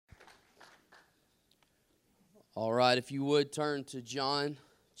All right, if you would turn to John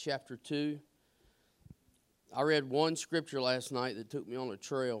chapter 2. I read one scripture last night that took me on a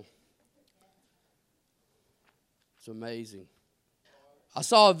trail. It's amazing. I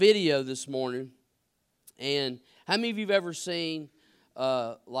saw a video this morning, and how many of you have ever seen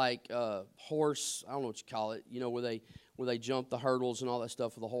horse, I don't know what you call it, where they jump the hurdles and all that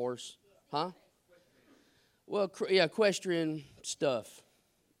stuff with a horse? Huh? Well, equestrian stuff.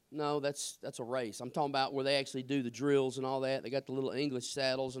 No, that's a race. I'm talking about where they actually do the drills and all that. They got the little English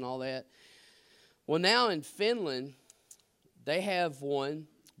saddles and all that. Well, now in Finland, they have one,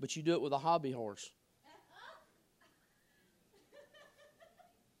 but you do it with a hobby horse.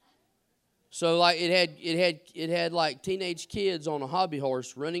 So like it had like teenage kids on a hobby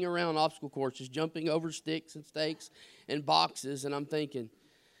horse running around obstacle courses, jumping over sticks and stakes and boxes, and I'm thinking,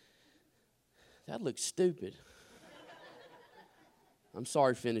 that looks stupid. I'm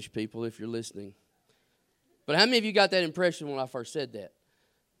sorry, Finnish people, if you're listening. But how many of you got that impression when I first said that?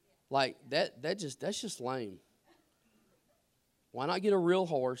 Like that's just lame. Why not get a real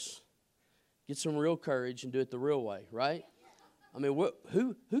horse, get some real courage, and do it the real way, right? I mean,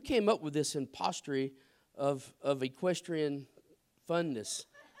 who came up with this impostery of equestrian funness?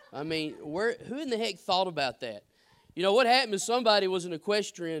 I mean, who in the heck thought about that? You know, what happened is somebody was an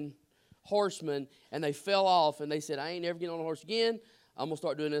equestrian horseman, and they fell off, and they said, I ain't never getting on a horse again. I'm going to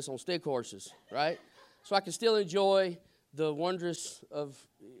start doing this on stick horses, right? So I can still enjoy the wonders of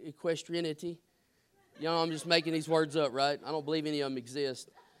equestrianity. I'm just making these words up, right? I don't believe any of them exist.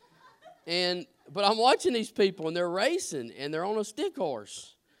 But I'm watching these people, and they're racing, and they're on a stick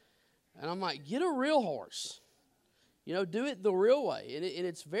horse. And I'm like, get a real horse. Do it the real way. And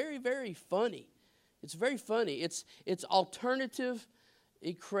it's very, very funny. It's very funny. It's alternative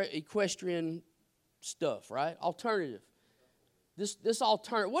equestrian stuff, right? Alternative. This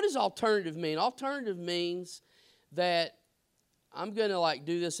alternative. What does alternative mean? Alternative means that I'm going to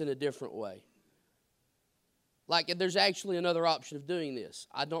do this in a different way. There's actually another option of doing this.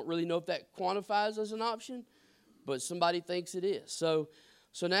 I don't really know if that quantifies as an option, but somebody thinks it is. So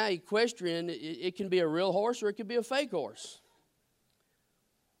now equestrian, it can be a real horse or it could be a fake horse.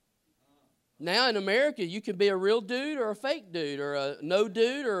 Now in America, you can be a real dude or a fake dude or a no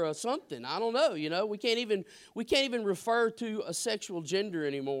dude or a something. I don't know. We can't even refer to a sexual gender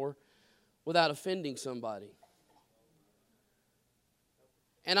anymore without offending somebody.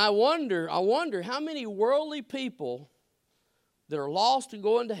 And I wonder how many worldly people that are lost and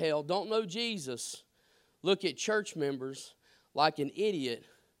going to hell, don't know Jesus, look at church members like an idiot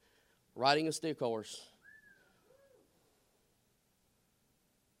riding a stick horse.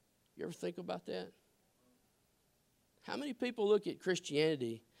 You ever think about that? How many people look at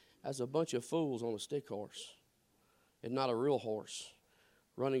Christianity as a bunch of fools on a stick horse and not a real horse,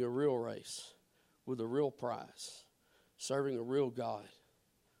 running a real race with a real prize, serving a real God?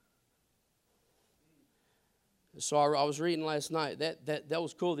 So I was reading last night. That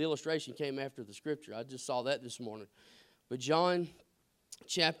was cool. The illustration came after the scripture. I just saw that this morning. But John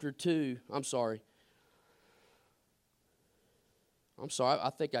chapter 2, I'm sorry, I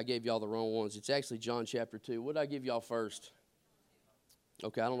think I gave y'all the wrong ones. It's actually John chapter 2. What did I give y'all first?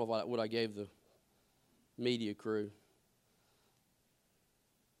 Okay, I don't know what I gave the media crew.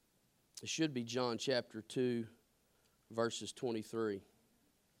 It should be John chapter 2, verses 23.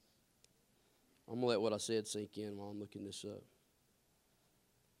 I'm going to let what I said sink in while I'm looking this up.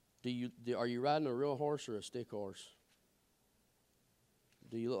 Are you riding a real horse or a stick horse?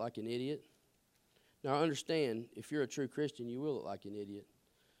 Do you look like an idiot? Now, I understand, if you're a true Christian, you will look like an idiot.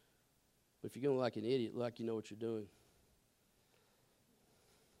 But if you're going to look like an idiot, look like you know what you're doing.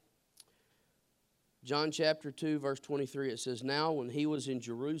 John chapter 2, verse 23, it says, Now when he was in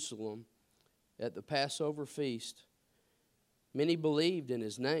Jerusalem at the Passover feast, many believed in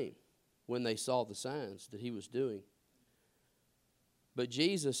his name when they saw the signs that he was doing. But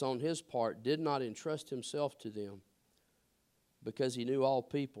Jesus, on his part, did not entrust himself to them because he knew all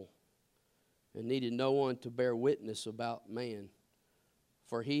people and needed no one to bear witness about man,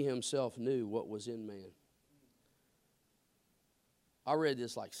 for he himself knew what was in man. I read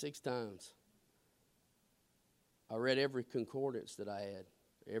this like 6 times. I read every concordance that I had,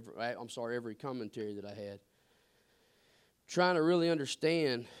 every commentary that I had, trying to really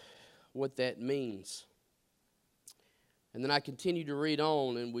understand what that means. And then I continue to read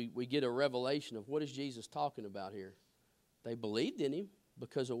on, and we get a revelation of what is Jesus talking about here. They believed in him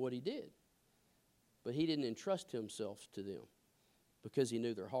because of what he did. But he didn't entrust himself to them because he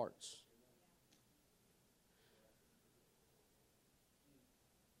knew their hearts.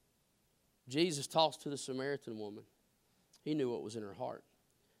 Jesus talks to the Samaritan woman. He knew what was in her heart.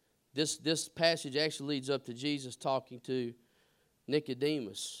 This passage actually leads up to Jesus talking to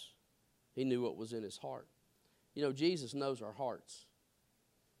Nicodemus. He knew what was in his heart. You know, Jesus knows our hearts.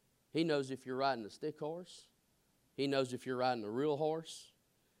 He knows if you're riding a stick horse. He knows if you're riding a real horse.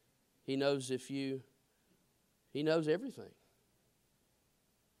 He knows He knows everything.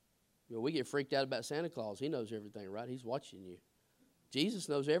 You know, we get freaked out about Santa Claus. He knows everything, right? He's watching you. Jesus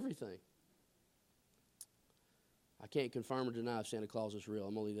knows everything. I can't confirm or deny if Santa Claus is real.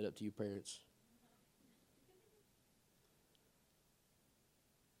 I'm going to leave that up to you parents.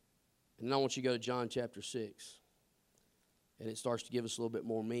 And then I want you to go to John chapter 6. And it starts to give us a little bit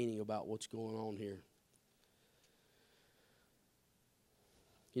more meaning about what's going on here.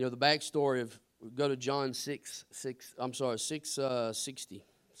 You know, the backstory of, go to John 660.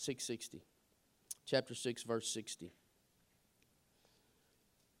 Chapter 6, verse 60.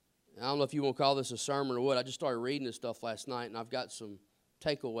 I don't know if you want to call this a sermon or what. I just started reading this stuff last night, and I've got some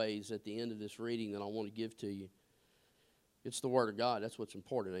takeaways at the end of this reading that I want to give to you. It's the Word of God. That's what's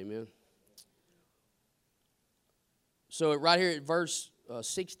important, amen? So right here at verse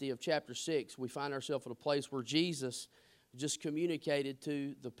 60 of chapter 6, we find ourselves at a place where Jesus just communicated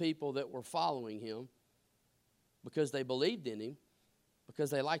to the people that were following him because they believed in him,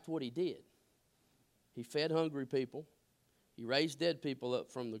 because they liked what he did. He fed hungry people. He raised dead people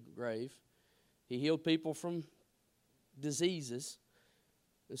up from the grave. He healed people from diseases.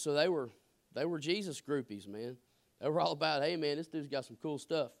 And so they were Jesus groupies, man. They were all about, hey, man, this dude's got some cool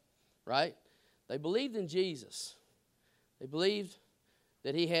stuff, right? They believed in Jesus. They believed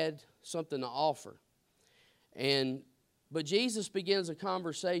that he had something to offer. But Jesus begins a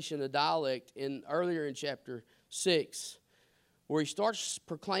conversation, a dialect, earlier in chapter 6, where he starts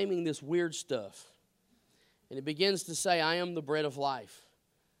proclaiming this weird stuff. And he begins to say, I am the bread of life.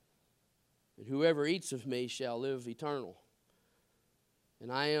 And whoever eats of me shall live eternal.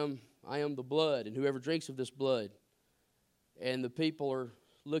 And I am the blood, and whoever drinks of this blood. And the people are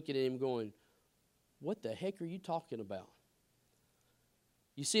looking at him going, what the heck are you talking about?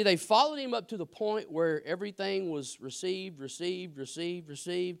 You see, they followed him up to the point where everything was received.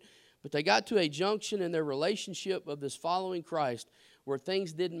 But they got to a junction in their relationship of this following Christ where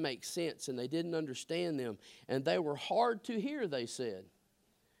things didn't make sense and they didn't understand them. And they were hard to hear, they said.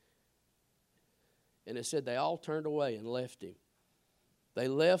 And it said they all turned away and left him. They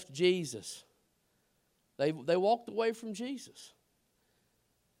left Jesus. They walked away from Jesus.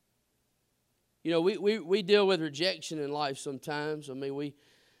 You know, we deal with rejection in life sometimes. I mean,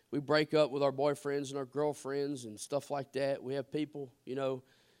 we break up with our boyfriends and our girlfriends and stuff like that. We have people, you know,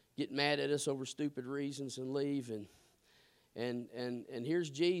 get mad at us over stupid reasons and leave. And here's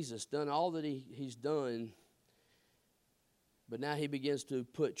Jesus, done all that he's done. But now he begins to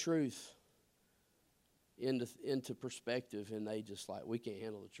put truth into perspective, and they just like, we can't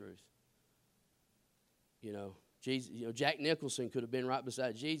handle the truth. You know, Jesus, Jack Nicholson could have been right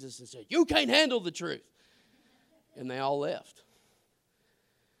beside Jesus and said, you can't handle the truth. And they all left.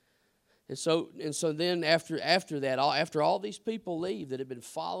 And so then after that, after all these people leave that had been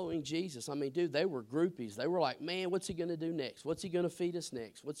following Jesus, I mean, dude, they were groupies. They were like, man, what's he going to do next? What's he going to feed us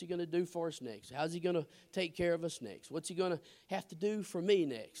next? What's he going to do for us next? How's he going to take care of us next? What's he going to have to do for me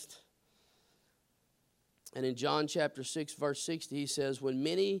next? And in John chapter 6, verse 60, he says, when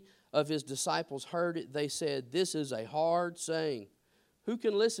many of his disciples heard it, they said, this is a hard saying. Who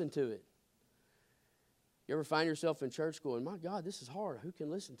can listen to it? You ever find yourself in church going, my God, this is hard. Who can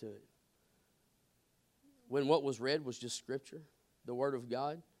listen to it? When what was read was just Scripture, the Word of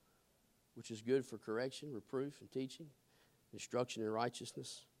God, which is good for correction, reproof, and teaching, instruction in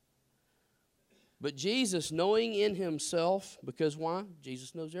righteousness. But Jesus, knowing in himself, because why?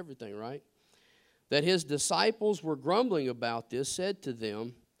 Jesus knows everything, right? That his disciples were grumbling about this, said to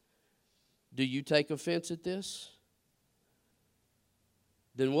them, do you take offense at this?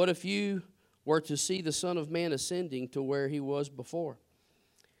 Then what if you were to see the Son of Man ascending to where he was before?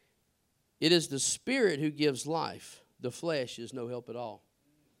 It is the Spirit who gives life. The flesh is no help at all.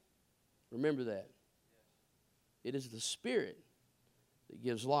 Remember that. It is the Spirit that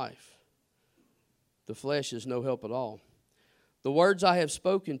gives life. The flesh is no help at all. The words I have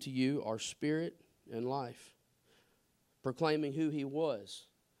spoken to you are spirit and life, proclaiming who he was.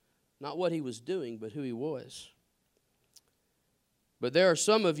 Not what he was doing, but who he was. But there are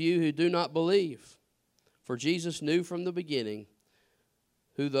some of you who do not believe, for Jesus knew from the beginning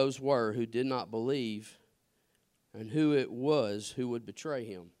who those were who did not believe and who it was who would betray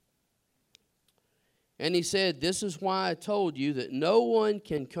him. And he said, this is why I told you that no one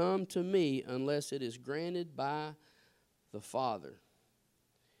can come to me unless it is granted by the Father.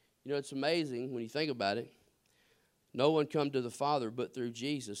 You know, it's amazing when you think about it. No one come to the Father but through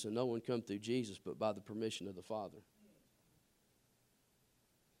Jesus, and no one come through Jesus but by the permission of the Father.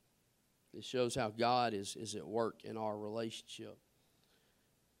 It shows how God is at work in our relationship.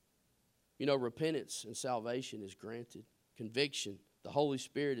 You know, repentance and salvation is granted. Conviction, the Holy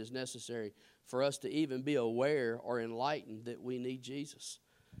Spirit is necessary for us to even be aware or enlightened that we need Jesus.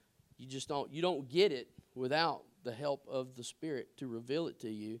 You don't get it without the help of the Spirit to reveal it to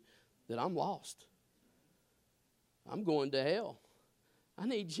you that I'm lost. I'm going to hell. I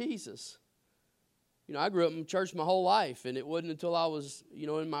need Jesus. You know, I grew up in church my whole life, and it wasn't until I was,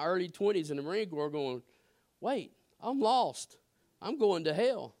 in my early 20s in the Marine Corps going, wait, I'm lost. I'm going to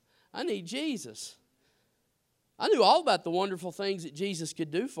hell. I need Jesus. I knew all about the wonderful things that Jesus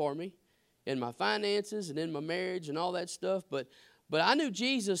could do for me in my finances and in my marriage and all that stuff, but I knew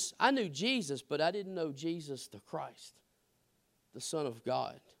Jesus, but I didn't know Jesus the Christ, the Son of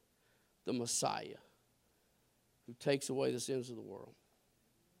God, the Messiah, who takes away the sins of the world.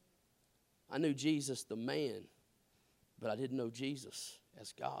 I knew Jesus the man, but I didn't know Jesus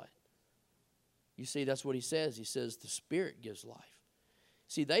as God. You see, that's what he says. He says the Spirit gives life.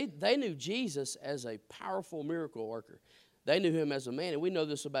 See, they knew Jesus as a powerful miracle worker. They knew him as a man, and we know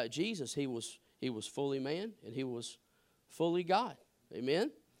this about Jesus. He was fully man, and he was fully God.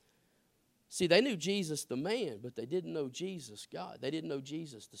 Amen? See, they knew Jesus the man, but they didn't know Jesus God. They didn't know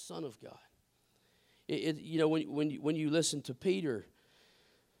Jesus the Son of God. When you listen to Peter,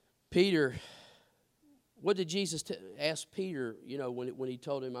 what did Jesus ask Peter, when he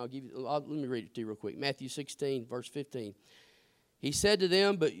told him, let me read it to you real quick. Matthew 16, verse 15. He said to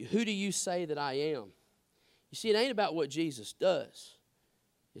them, but who do you say that I am? You see, it ain't about what Jesus does.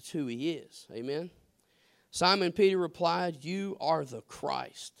 It's who he is. Amen? Simon Peter replied, you are the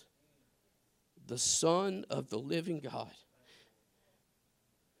Christ, the Son of the living God.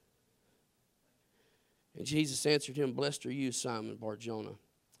 And Jesus answered him, blessed are you, Simon Bar-Jonah.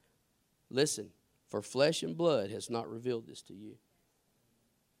 Listen, for flesh and blood has not revealed this to you,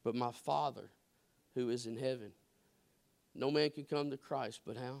 but my Father who is in heaven. No man can come to Christ,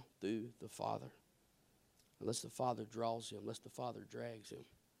 but how? Through the Father. Unless the Father draws him, unless the Father drags him.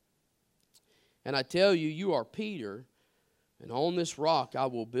 And I tell you, you are Peter, and on this rock I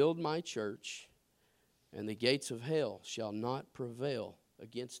will build my church, and the gates of hell shall not prevail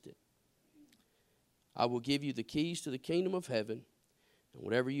against it. I will give you the keys to the kingdom of heaven, and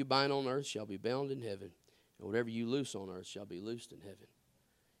whatever you bind on earth shall be bound in heaven, and whatever you loose on earth shall be loosed in heaven.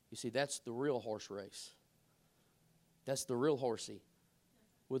 You see, that's the real horse race. That's the real horsey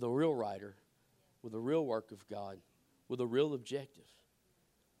with a real rider, with a real work of God, with a real objective.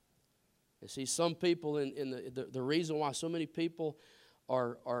 And see, some people, the reason why so many people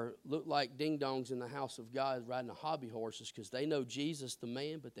look like ding-dongs in the house of God riding a hobby horse is because they know Jesus the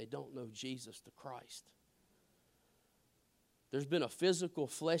man, but they don't know Jesus the Christ. There's been a physical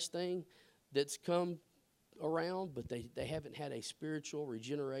flesh thing that's come around, but they haven't had a spiritual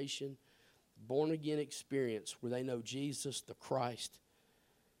regeneration, born-again experience where they know Jesus the Christ.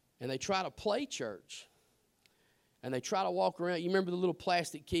 And they try to play church. And they try to walk around. You remember the little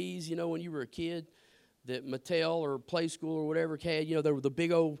plastic keys, when you were a kid that Mattel or Play School or whatever had? There were the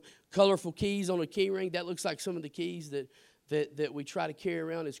big old colorful keys on a key ring. That looks like some of the keys that we try to carry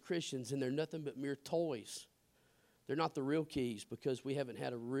around as Christians, and they're nothing but mere toys. They're not the real keys because we haven't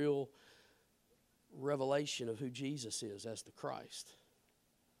had a real revelation of who Jesus is as the Christ.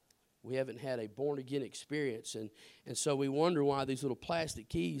 We haven't had a born-again experience, and so we wonder why these little plastic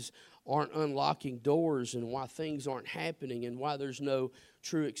keys aren't unlocking doors and why things aren't happening and why there's no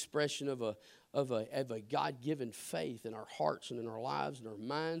true expression of a God-given faith in our hearts and in our lives and our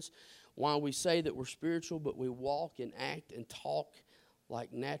minds. Why we say that we're spiritual, but we walk and act and talk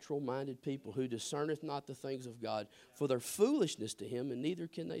like natural-minded people who discerneth not the things of God, for their foolishness to him, and neither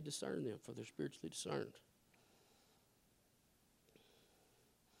can they discern them, for they're spiritually discerned.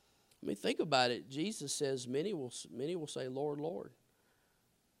 I mean, think about it. Jesus says, many will say, Lord, Lord.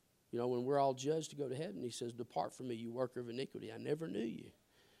 When we're all judged to go to heaven, he says, depart from me, you worker of iniquity. I never knew you.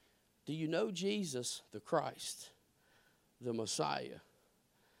 Do you know Jesus, the Christ, the Messiah?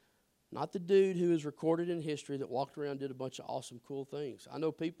 Not the dude who is recorded in history that walked around and did a bunch of awesome, cool things. I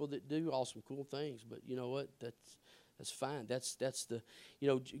know people that do awesome, cool things, but you know what? That's fine. That's the,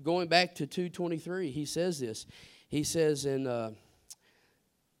 going back to 2:23, he says this. He says in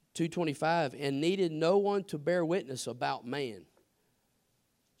 2:25, and needed no one to bear witness about man.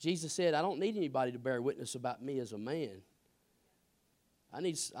 Jesus said, I don't need anybody to bear witness about me as a man. I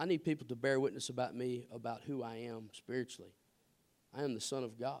need people to bear witness about me, about who I am spiritually. I am the Son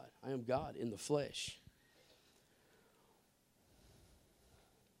of God. I am God in the flesh.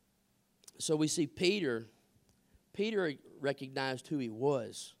 So we see Peter Peter recognized who he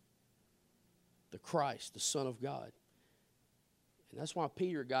was, the Christ, the Son of God. And that's why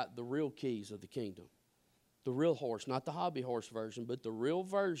Peter got the real keys of the kingdom. The real horse, not the hobby horse version, but the real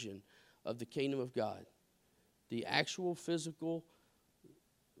version of the kingdom of God. The actual physical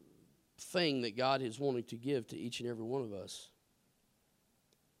thing that God is wanting to give to each and every one of us.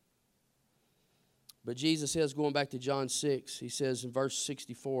 But Jesus says, going back to John 6, he says in verse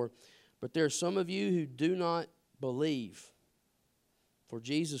 64, but there are some of you who do not believe. For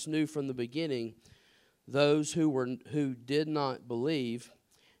Jesus knew from the beginning those who did not believe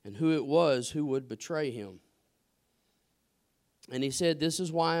and who it was who would betray him. And he said, this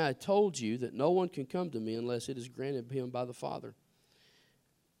is why I told you that no one can come to me unless it is granted him by the Father.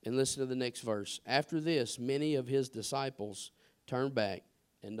 And listen to the next verse. After this, many of his disciples turned back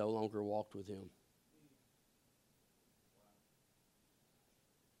and no longer walked with him.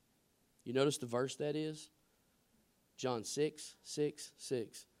 You notice the verse that is? John 6, 6,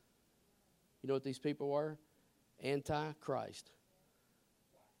 6. You know what these people were? Anti-Christ.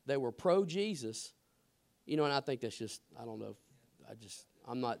 They were pro-Jesus. You know, and I think that's just, I don't know.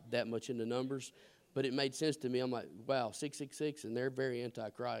 I'm not that much into numbers. But it made sense to me. I'm like, wow, 666, and they're very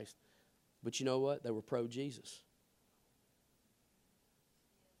anti-Christ. But you know what? They were pro-Jesus.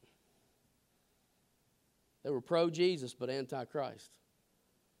 They were pro-Jesus, but anti-Christ.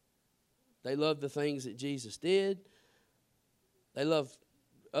 They loved the things that Jesus did. They loved,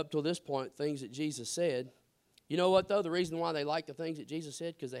 up till this point, things that Jesus said. You know what, though? The reason why they liked the things that Jesus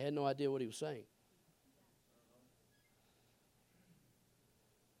said, because they had no idea what he was saying.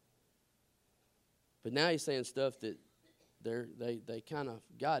 But now he's saying stuff that they kind of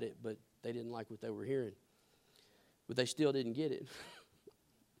got it, but they didn't like what they were hearing. But they still didn't get it.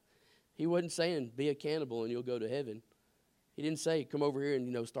 He wasn't saying, be a cannibal and you'll go to heaven. He didn't say, come over here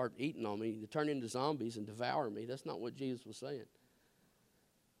and, start eating on me, to turn into zombies and devour me. That's not what Jesus was saying.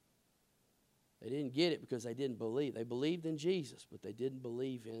 They didn't get it because they didn't believe. They believed in Jesus, but they didn't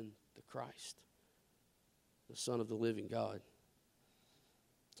believe in the Christ, the Son of the living God.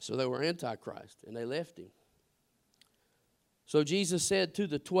 So they were anti-Christ, and they left him. So Jesus said to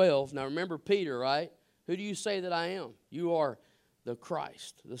the 12, now remember Peter, right? Who do you say that I am? You are the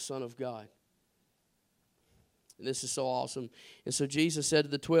Christ, the Son of God. And this is so awesome. And so Jesus said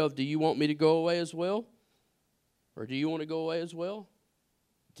to the 12, do you want me to go away as well? Or do you want to go away as well?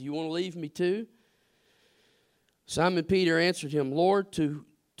 Do you want to leave me too? Simon Peter answered him, Lord, to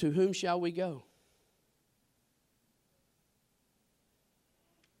whom shall we go?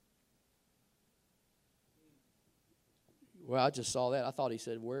 Well, I just saw that. I thought he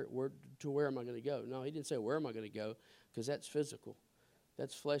said, where am I going to go? No, he didn't say, where am I going to go? Because that's physical.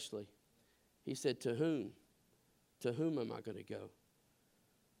 That's fleshly. He said, to whom? To whom am I going to go?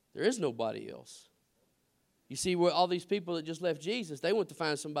 There is nobody else. You see, where all these people that just left Jesus, they went to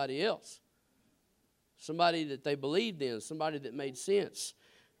find somebody else. Somebody that they believed in, somebody that made sense.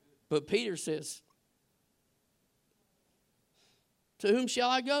 But Peter says, to whom shall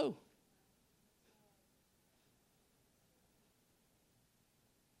I go?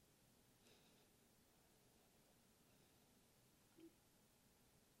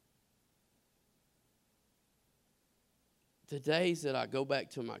 The days that I go back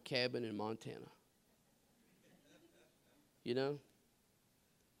to my cabin in Montana, when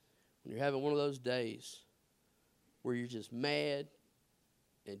you're having one of those days where you're just mad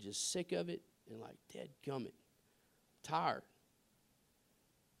and just sick of it and like, dadgummit, tired.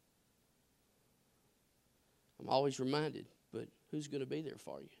 I'm always reminded, but who's going to be there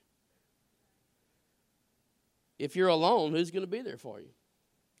for you? If you're alone, who's going to be there for you?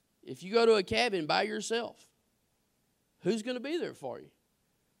 If you go to a cabin by yourself, who's going to be there for you?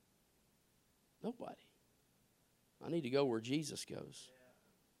 Nobody. I need to go where Jesus goes.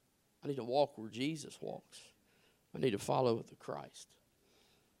 I need to walk where Jesus walks. I need to follow the Christ.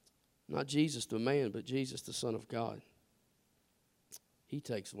 Not Jesus the man, but Jesus the Son of God. He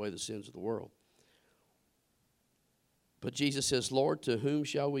takes away the sins of the world. But Jesus says, Lord, to whom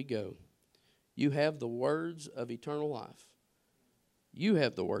shall we go? You have the words of eternal life. You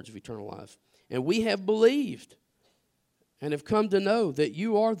have the words of eternal life. And we have believed and have come to know that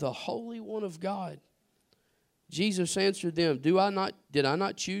you are the Holy One of God. Jesus answered them, did I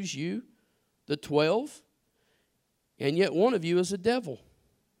not choose you, the 12? And yet one of you is a devil.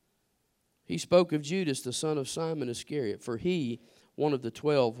 He spoke of Judas, the son of Simon Iscariot, for he, one of the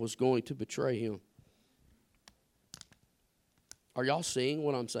 12, was going to betray him. Are y'all seeing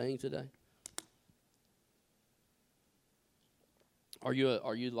what I'm saying today? Are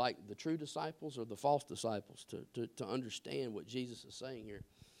you like the true disciples or the false disciples to understand what Jesus is saying here?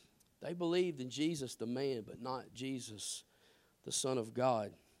 They believed in Jesus the man, but not Jesus the Son of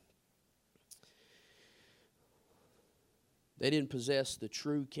God. They didn't possess the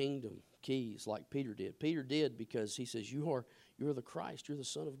true kingdom keys like Peter did. Peter did because he says, you're the Christ. You're the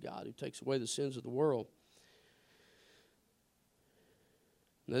Son of God who takes away the sins of the world.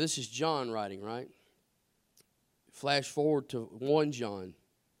 Now, this is John writing, right? Flash forward to 1 John.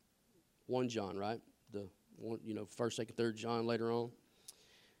 1 John, right? The one, 1st, 2nd, 3rd John later on.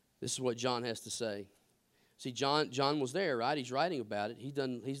 This is what John has to say. See, John was there, right? He's writing about it. He's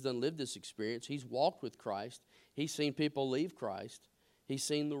done lived this experience. He's walked with Christ. He's seen people leave Christ. He's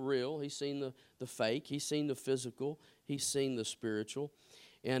seen the real. He's seen the fake. He's seen the physical. He's seen the spiritual.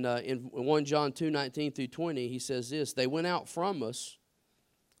 And in 1 John 2:19 through 20, he says this, they went out from us,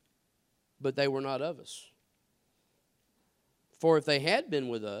 but they were not of us. For if they had been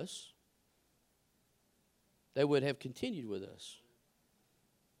with us, they would have continued with us.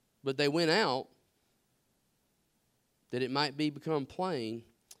 But they went out that it might become plain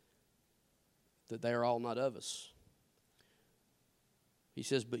that they are all not of us. He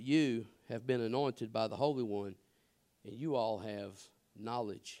says, but you have been anointed by the Holy One, and you all have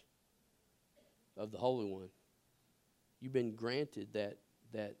knowledge of the Holy One. You've been granted that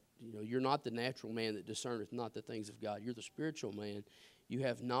you're not the natural man that discerneth not the things of God. You're the spiritual man. You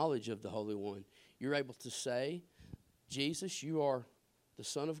have knowledge of the Holy One. You're able to say, Jesus, you are the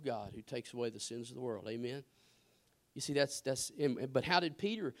Son of God who takes away the sins of the world. Amen? You see, but how did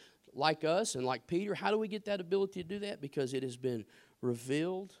Peter, like us and like Peter, how do we get that ability to do that? Because it has been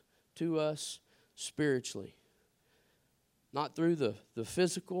revealed to us spiritually. Not through the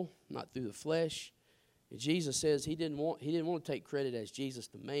physical, not through the flesh. And Jesus says he didn't want to take credit as Jesus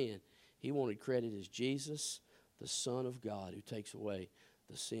the man. He wanted credit as Jesus, the Son of God, who takes away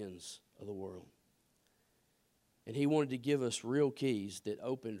the sins of the world. And he wanted to give us real keys that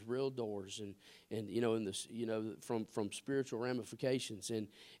opened real doors from spiritual ramifications and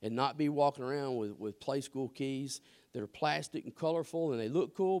not be walking around with play school keys that are plastic and colorful and they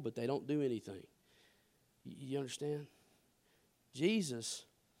look cool, but they don't do anything. You understand? Jesus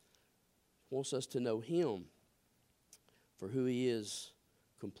wants us to know him for who he is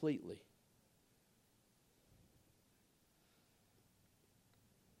completely.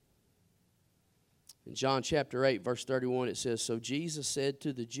 In John chapter 8, verse 31, it says, so Jesus said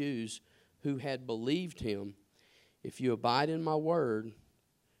to the Jews who had believed him, if you abide in my word,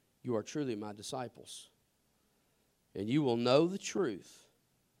 you are truly my disciples. And you will know the truth,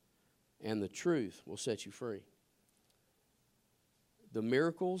 and the truth will set you free. The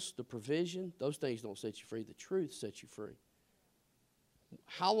miracles, the provision, those things don't set you free. The truth sets you free.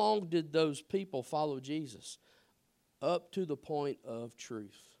 How long did those people follow Jesus? Up to the point of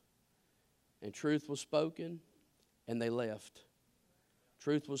truth. And truth was spoken, and they left.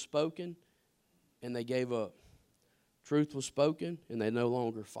 Truth was spoken, and they gave up. Truth was spoken, and they no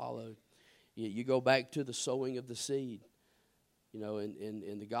longer followed. You go back to the sowing of the seed.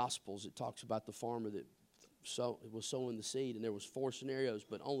 In the Gospels, it talks about the farmer that was sowing the seed, and there was 4 scenarios,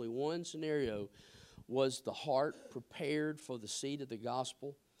 but only one scenario was the heart prepared for the seed of the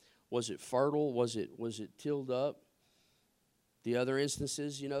gospel. Was it fertile? Was it tilled up? The other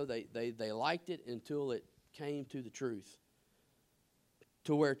instances, they liked it until it came to the truth.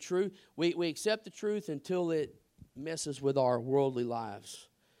 To where we accept the truth until it messes with our worldly lives.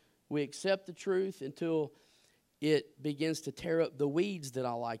 We accept the truth until it begins to tear up the weeds that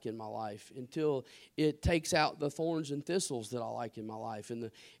I like in my life, until it takes out the thorns and thistles that I like in my life.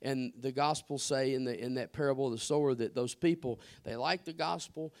 And the Gospels say in that parable of the sower that those people, they liked the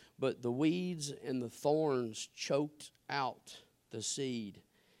gospel, but the weeds and the thorns choked out the seed,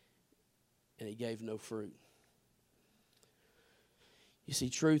 and it gave no fruit. You see,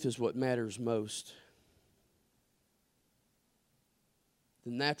 truth is what matters most.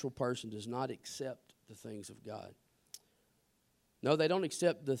 The natural person does not accept the things of God. No, they don't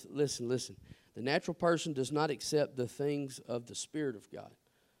accept listen. The natural person does not accept the things of the Spirit of God.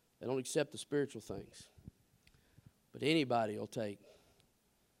 They don't accept the spiritual things. But anybody will take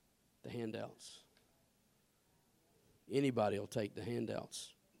the handouts. Anybody will take the handouts.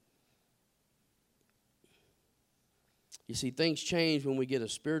 You see, things change when we get a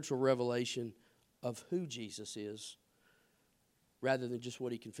spiritual revelation of who Jesus is rather than just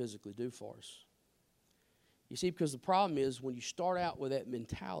what he can physically do for us. You see, because the problem is when you start out with that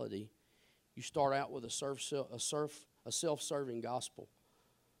mentality, you start out with a self-serving gospel.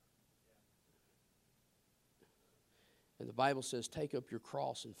 And the Bible says, take up your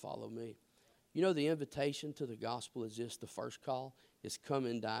cross and follow me. You know, the invitation to the gospel is this, the first call is come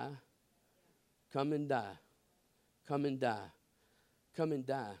and die. Come and die. Come and die. Come and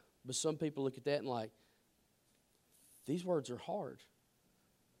die. But some people look at that and like, these words are hard.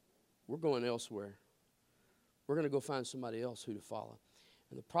 We're going elsewhere. We're going to go find somebody else who to follow.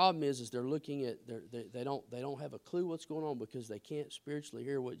 And the problem is they're looking at, they don't have a clue what's going on because they can't spiritually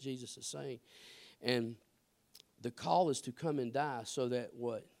hear what Jesus is saying. And the call is to come and die so that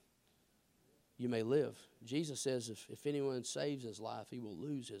what? You may live. Jesus says if anyone saves his life, he will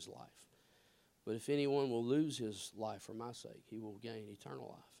lose his life. But if anyone will lose his life for my sake, he will gain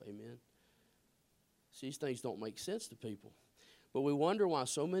eternal life. Amen. See, these things don't make sense to people. But we wonder why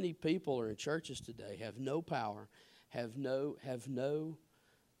so many people are in churches today, have no power, have no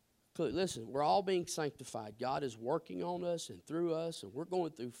clue. Listen, we're all being sanctified. God is working on us and through us, and we're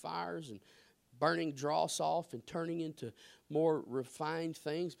going through fires and burning dross off and turning into more refined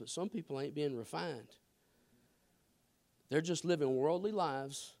things, but some people ain't being refined. They're just living worldly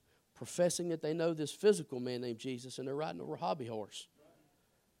lives, professing that they know this physical man named Jesus, and they're riding a hobby horse.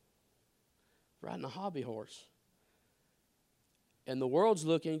 Riding a hobby horse. And the world's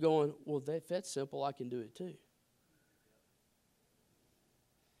looking and going, well, if that's simple, I can do it too.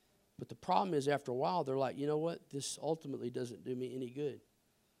 But the problem is after a while, they're like, you know what? This ultimately doesn't do me any good.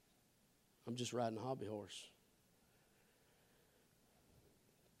 I'm just riding a hobby horse.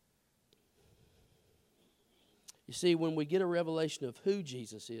 You see, when we get a revelation of who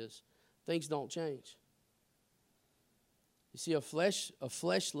Jesus is, things don't change. You see, a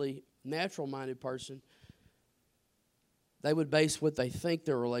fleshly, natural-minded person, they would base what they think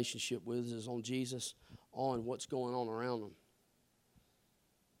their relationship with is on Jesus, on what's going on around them.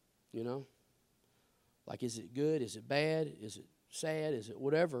 You know? Like, is it good? Is it bad? Is it sad? Is it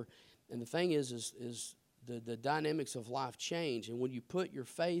whatever? And the thing is the dynamics of life change. And when you put your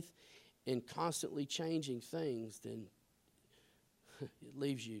faith in constantly changing things, then it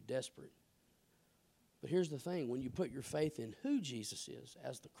leaves you desperate. But here's the thing. When you put your faith in who Jesus is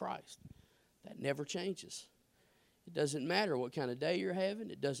as the Christ, that never changes. It doesn't matter what kind of day you're having.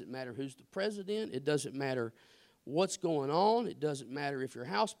 It doesn't matter who's the president. It doesn't matter what's going on. It doesn't matter if your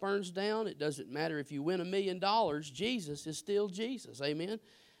house burns down. It doesn't matter if you win $1 million. Jesus is still Jesus. Amen?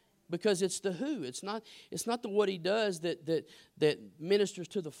 Because it's the who. It's not the what he does that ministers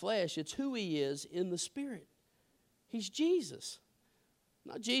to the flesh. It's who he is in the spirit. He's Jesus.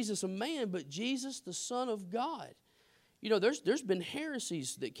 Not Jesus a man, but Jesus the Son of God. You know, there's been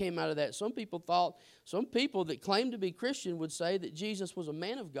heresies that came out of that. Some people that claim to be Christian would say that Jesus was a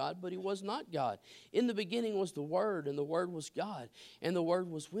man of God, but he was not God. In the beginning was the Word, and the Word was God, and the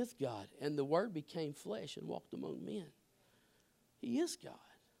Word was with God, and the Word became flesh and walked among men. He is God.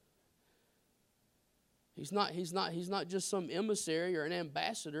 He's not just some emissary or an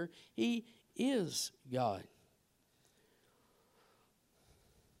ambassador. He is God.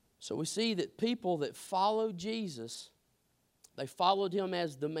 So we see that people that followed Jesus, they followed him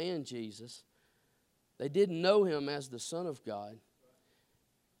as the man Jesus. They didn't know him as the Son of God.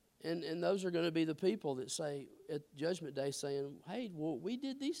 And those are going to be the people that say at Judgment Day saying, hey, well, we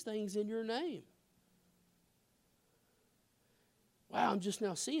did these things in your name. Wow, I'm just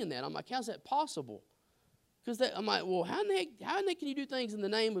now seeing that. I'm like, how's that possible? Because I'm like, well, how in the heck can you do things in the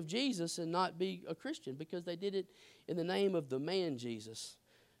name of Jesus and not be a Christian? Because they did it in the name of the man Jesus,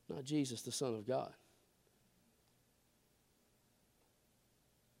 not Jesus, the Son of God.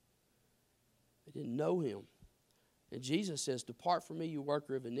 They didn't know him. And Jesus says, depart from me, you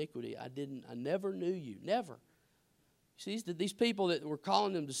worker of iniquity. I never knew you. Never. See, these people that were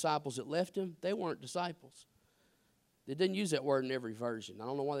calling them disciples that left him, they weren't disciples. They didn't use that word in every version. I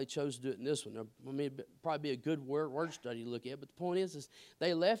don't know why they chose to do it in this one. I mean, it'd probably be a good word study to look at. But the point is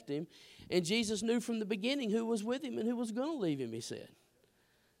they left him. And Jesus knew from the beginning who was with him and who was going to leave him, he said.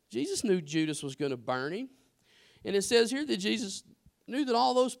 Jesus knew Judas was going to burn him. And it says here that Jesus knew that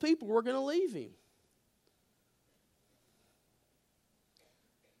all those people were going to leave him.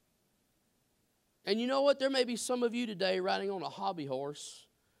 And you know what? There may be some of you today riding on a hobby horse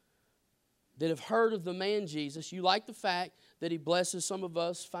that have heard of the man Jesus. You like the fact that he blesses some of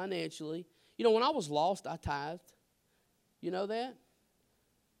us financially. You know, when I was lost, I tithed. You know that?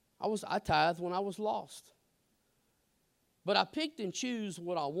 I tithed when I was lost. But I picked and chose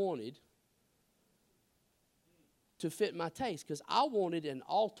what I wanted to fit my taste because I wanted an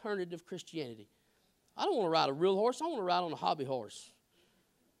alternative Christianity. I don't want to ride a real horse. I want to ride on a hobby horse.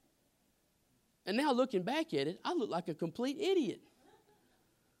 And now looking back at it, I look like a complete idiot.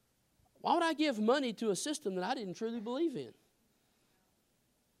 Why would I give money to a system that I didn't truly believe in?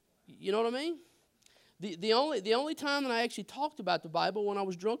 You know what I mean? The only time that I actually talked about the Bible when I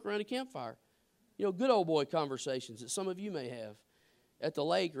was drunk around a campfire. You know, good old boy conversations that some of you may have at the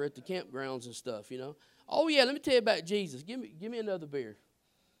lake or at the campgrounds and stuff, you know. Oh, yeah, let me tell you about Jesus. Give me another beer.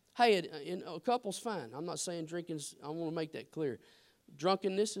 Hey, a couple's fine. I'm not saying drinking's, I want to make that clear.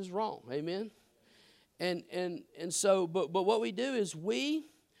 Drunkenness is wrong. Amen? And so, but what we do is we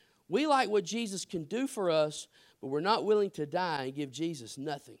like what Jesus can do for us, but we're not willing to die and give Jesus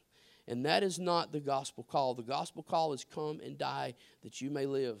nothing. And that is not the gospel call. The gospel call is come and die that you may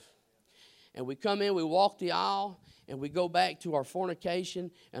live. And we come in, we walk the aisle, and we go back to our fornication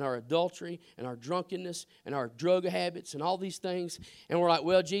and our adultery and our drunkenness and our drug habits and all these things. And we're like,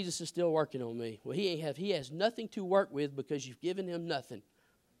 well, Jesus is still working on me. Well, he has nothing to work with because you've given him nothing.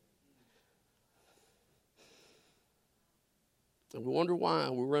 And we wonder why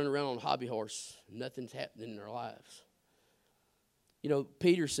we're running around on a hobby horse and nothing's happening in our lives. You know,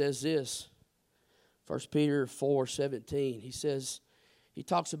 Peter says this, 1 Peter 4:17. He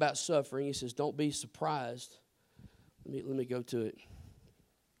talks about suffering. He says, don't be surprised. Let me go to it.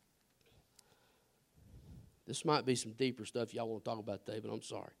 This might be some deeper stuff y'all want to talk about today, but I'm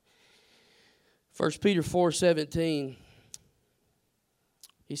sorry. 1 Peter 4:17.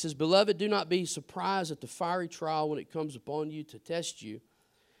 He says, beloved, do not be surprised at the fiery trial when it comes upon you to test you,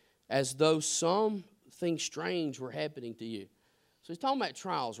 as though something strange were happening to you. So he's talking about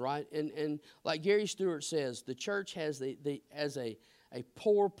trials, right? And like Gary Stewart says, the church has a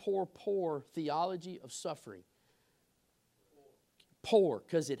poor theology of suffering. Poor,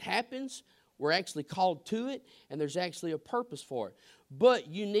 because it happens. We're actually called to it, and there's actually a purpose for it. But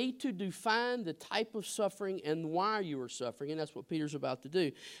you need to define the type of suffering and why you are suffering, and that's what Peter's about to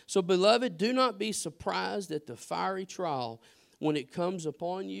do. So, beloved, do not be surprised at the fiery trial when it comes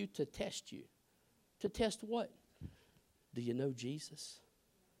upon you to test you. To test what? Do you know Jesus,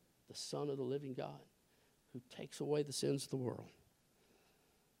 the Son of the living God, who takes away the sins of the world?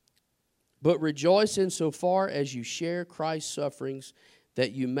 But rejoice insofar as you share Christ's sufferings,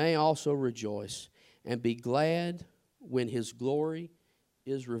 that you may also rejoice and be glad when his glory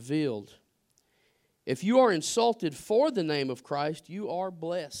is revealed. If you are insulted for the name of Christ, you are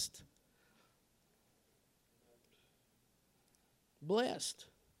blessed. Blessed.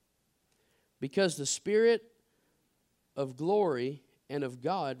 Because the Spirit of glory and of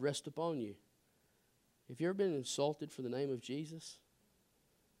God rest upon you. Have you ever been insulted for the name of Jesus?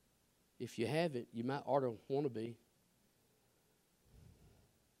 If you haven't, you might ought to want to be.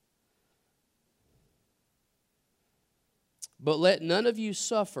 But let none of you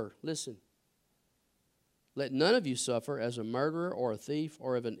suffer, listen, let none of you suffer as a murderer or a thief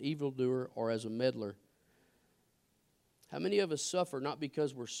or as an evildoer or as a meddler. How many of us suffer not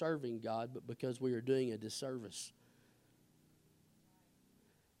because we're serving God, but because we are doing a disservice?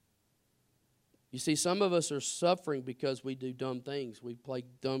 You see, some of us are suffering because we do dumb things. We play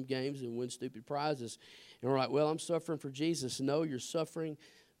dumb games and win stupid prizes. And we're like, well, I'm suffering for Jesus. No, you're suffering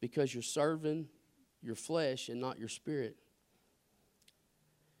because you're serving your flesh and not your spirit.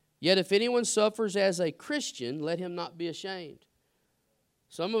 Yet if anyone suffers as a Christian, let him not be ashamed.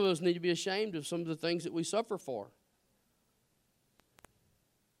 Some of us need to be ashamed of some of the things that we suffer for.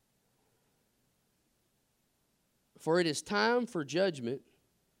 For it is time for judgment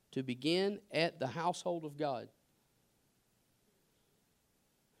to begin at the household of God.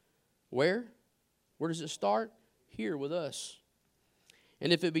 Where? Where does it start? Here with us.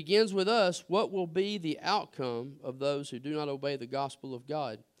 And if it begins with us, what will be the outcome of those who do not obey the gospel of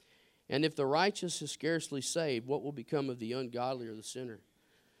God? And if the righteous is scarcely saved, what will become of the ungodly or the sinner?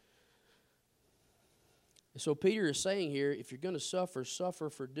 So Peter is saying here, if you're going to suffer, suffer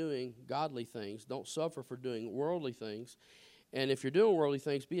for doing godly things. Don't suffer for doing worldly things. And if you're doing worldly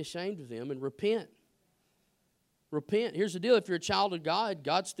things, be ashamed of them and repent. Repent. Here's the deal. If you're a child of God,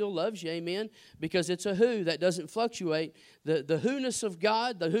 God still loves you, amen, because it's a who that doesn't fluctuate. The who-ness of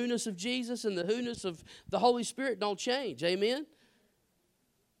God, the who-ness of Jesus, and the who-ness of the Holy Spirit don't change, amen.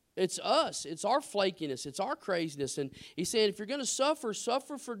 It's us. It's our flakiness. It's our craziness. And he's saying if you're going to suffer,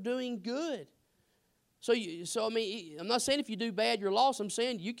 suffer for doing good. So I mean, I'm not saying if you do bad, you're lost. I'm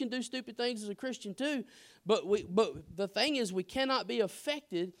saying you can do stupid things as a Christian too. But the thing is, we cannot be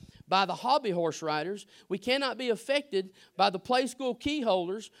affected by the hobby horse riders. We cannot be affected by the play school key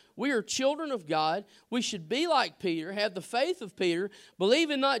holders. We are children of God. We should be like Peter, have the faith of Peter,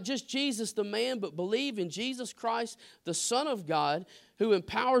 believe in not just Jesus the man, but believe in Jesus Christ, the Son of God, who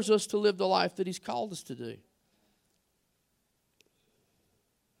empowers us to live the life that he's called us to do.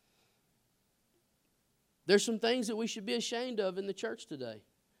 There's some things that we should be ashamed of in the church today.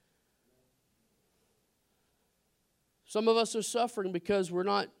 Some of us are suffering because we're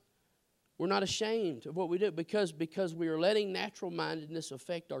not ashamed of what we do, because we are letting natural mindedness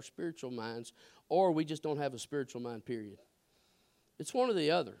affect our spiritual minds, or we just don't have a spiritual mind, period. It's one or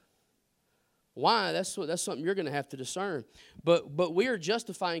the other. Why? That's something you're going to have to discern. But we are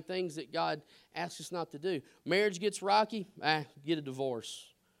justifying things that God asks us not to do. Marriage gets rocky, get a divorce.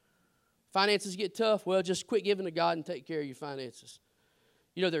 Finances get tough, well, just quit giving to God and take care of your finances.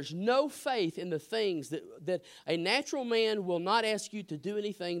 You know, there's no faith in the things that a natural man will not ask you to do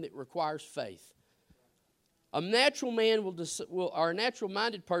anything that requires faith. A natural man or a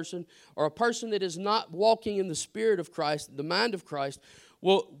natural-minded person, or a person that is not walking in the Spirit of Christ, the mind of Christ,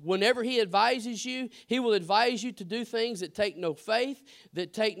 well, whenever he advises you, he will advise you to do things that take no faith,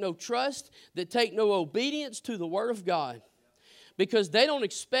 that take no trust, that take no obedience to the Word of God. Because they don't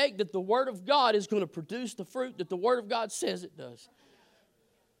expect that the Word of God is going to produce the fruit that the Word of God says it does.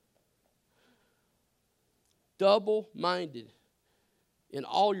 Double-minded in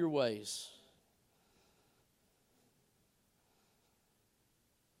all your ways.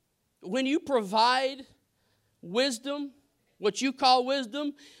 When you provide wisdom, what you call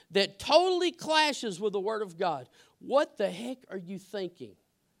wisdom, that totally clashes with the Word of God, what the heck are you thinking?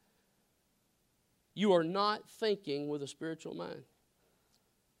 You are not thinking with a spiritual mind.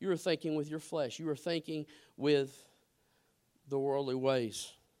 You are thinking with your flesh. You are thinking with the worldly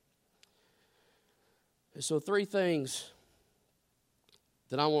ways. And so 3 things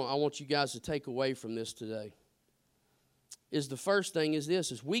that I want you guys to take away from this today. Is the first thing is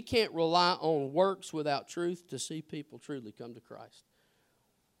this, is we can't rely on works without truth to see people truly come to Christ.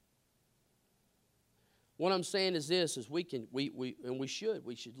 What I'm saying is this, is we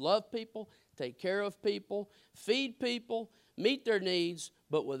should love people, take care of people, feed people, meet their needs,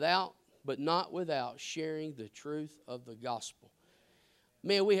 but not without sharing the truth of the gospel.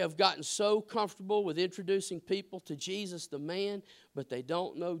 Man, we have gotten so comfortable with introducing people to Jesus the man, but they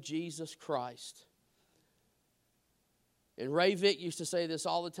don't know Jesus Christ. And Ray Vick used to say this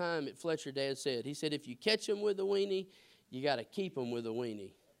all the time at Fletcher, Dad said. He said, if you catch them with a weenie, you got to keep them with a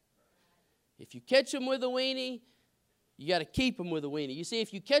weenie. If you catch them with a weenie, you got to keep them with a weenie. You see,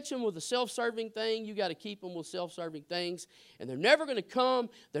 if you catch them with a self-serving thing, you got to keep them with self-serving things. And they're never going to come.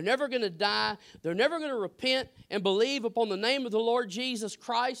 They're never going to die. They're never going to repent and believe upon the name of the Lord Jesus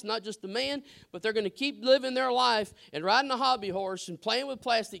Christ, not just the man, but they're going to keep living their life and riding a hobby horse and playing with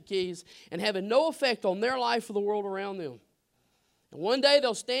plastic keys and having no effect on their life or the world around them. And one day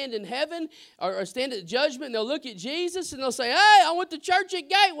they'll stand in heaven or stand at judgment and they'll look at Jesus and they'll say, hey, I went to church at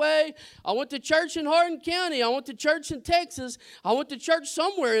Gateway. I went to church in Hardin County. I went to church in Texas. I went to church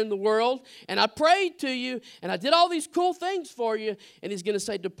somewhere in the world and I prayed to you and I did all these cool things for you. And he's going to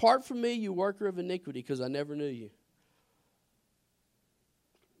say, depart from me, you worker of iniquity, because I never knew you.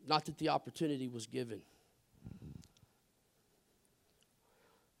 Not that the opportunity was given.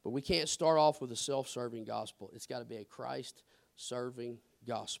 But we can't start off with a self-serving gospel. It's got to be a Christ-serving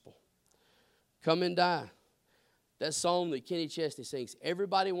gospel. Come and die. That song that Kenny Chesney sings,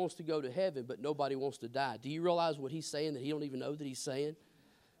 everybody wants to go to heaven, but nobody wants to die. Do you realize what he's saying that he don't even know that he's saying?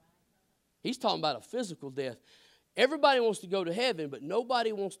 He's talking about a physical death. Everybody wants to go to heaven, but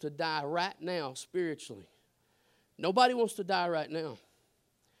nobody wants to die right now spiritually. Nobody wants to die right now.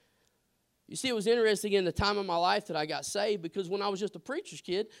 You see, it was interesting in the time of my life that I got saved, because when I was just a preacher's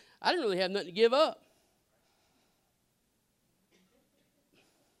kid, I didn't really have nothing to give up.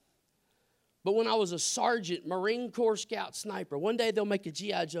 But when I was a sergeant, Marine Corps Scout sniper, one day they'll make a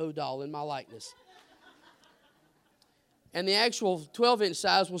G.I. Joe doll in my likeness. And the actual 12-inch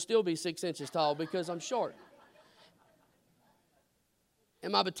size will still be 6 inches tall because I'm short.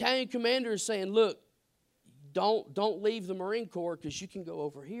 And my battalion commander is saying, look, don't leave the Marine Corps because you can go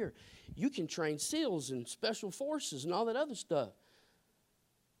over here. You can train SEALs and Special Forces and all that other stuff.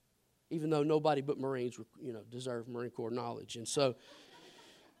 Even though nobody but Marines, deserve Marine Corps knowledge. And so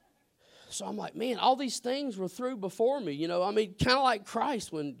I'm like, man, all these things were through before me. Kind of like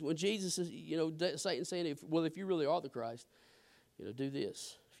Christ when Jesus is, Satan saying, if you really are the Christ, do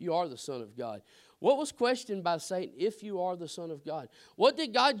this. If you are the Son of God. What was questioned by Satan? If you are the Son of God. What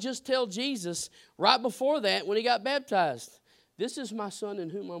did God just tell Jesus right before that when he got baptized? This is my Son in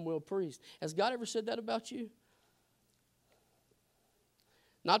whom I'm well pleased. Has God ever said that about you?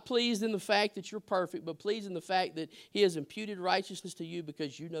 Not pleased in the fact that you're perfect, but pleased in the fact that he has imputed righteousness to you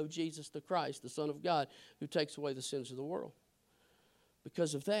because you know Jesus the Christ, the Son of God, who takes away the sins of the world.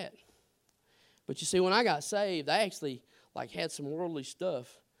 Because of that. But you see, when I got saved, I actually had some worldly stuff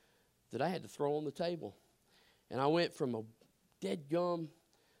that I had to throw on the table. And I went from a dead-gum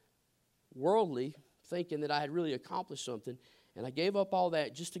worldly, thinking that I had really accomplished something, and I gave up all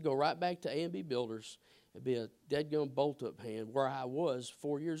that just to go right back to A&B Builders and be a dead-gum bolt-up hand where I was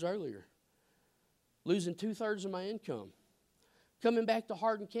 4 years earlier. Losing 2/3 of my income. Coming back to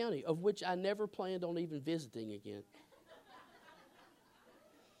Hardin County, of which I never planned on even visiting again.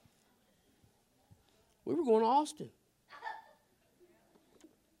 We were going to Austin.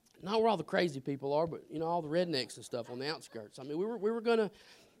 Not where all the crazy people are, but, all the rednecks and stuff on the outskirts. I mean, we were going to,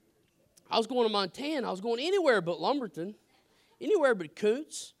 I was going to Montana. I was going anywhere but Lumberton, anywhere but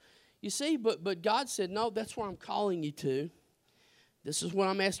Koontz. You see, but God said, no, that's where I'm calling you to. This is what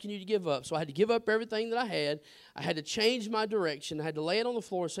I'm asking you to give up. So I had to give up everything that I had. I had to change my direction. I had to lay it on the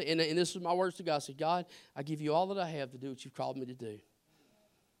floor and say, and this is my words to God. I said, God, I give you all that I have to do what you've called me to do.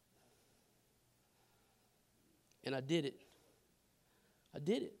 And I did it. I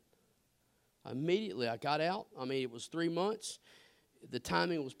did it. Immediately, I got out. I mean, it was 3 months. The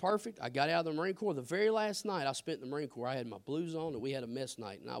timing was perfect. I got out of the Marine Corps. The very last night I spent in the Marine Corps, I had my blues on, and we had a mess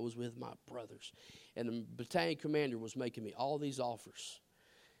night, and I was with my brothers. And the battalion commander was making me all these offers.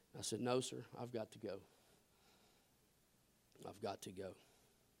 I said, no, sir, I've got to go. I've got to go.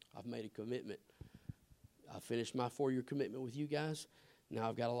 I've made a commitment. I finished my 4-year commitment with you guys. Now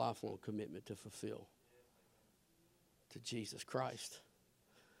I've got a lifelong commitment to fulfill to Jesus Christ.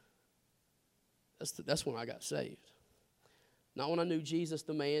 That's when I got saved. Not when I knew Jesus,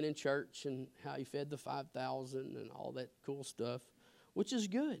 the man in church, and how he fed the 5,000 and all that cool stuff, which is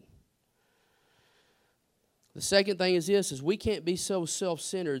good. The second thing is this, is we can't be so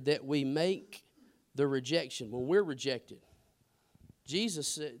self-centered that we make the rejection. When we're rejected,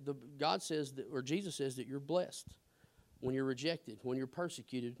 God says that, or Jesus says that you're blessed when you're rejected, when you're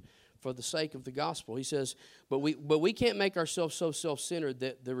persecuted for the sake of the gospel. He says, but we can't make ourselves so self-centered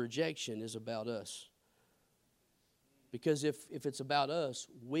that the rejection is about us. Because if it's about us,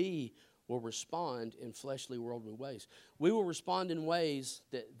 we will respond in fleshly, worldly ways. We will respond in ways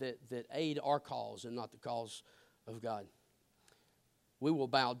that aid our cause and not the cause of God. We will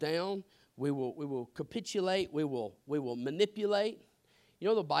bow down. We will capitulate. We will manipulate. You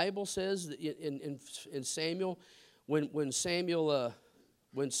know, the Bible says that in Samuel, when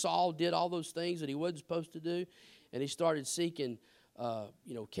Saul did all those things that he wasn't supposed to do, and he started seeking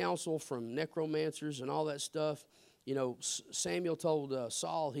counsel from necromancers and all that stuff. Samuel told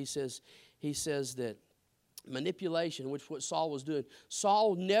Saul, he says that manipulation, which what Saul was doing,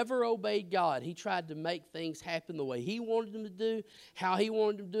 Saul never obeyed God. He tried to make things happen the way he wanted them to do, how he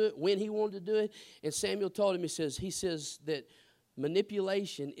wanted them to do it, when he wanted to do it. And Samuel told him, he says that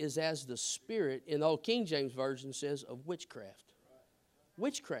manipulation is as the spirit, in the old King James Version says, of witchcraft.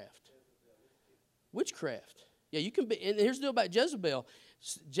 Witchcraft. Yeah, you can be, and here's the deal about Jezebel.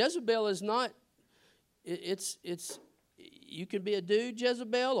 Jezebel is not, it's you can be a dude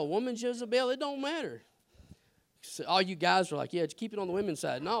Jezebel, a woman Jezebel, it don't matter. So all you guys are like, yeah, just keep it on the women's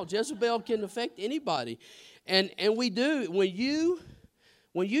side. No, Jezebel can affect anybody. And we do.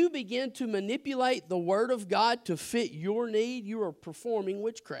 When you begin to manipulate the Word of God to fit your need, you are performing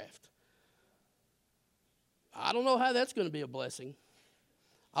witchcraft. I don't know how that's going to be a blessing.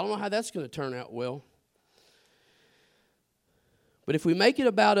 I don't know how that's going to turn out well. But if we make it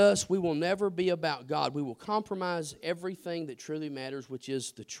about us, we will never be about God. We will compromise everything that truly matters, which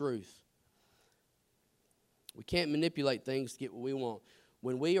is the truth. We can't manipulate things to get what we want.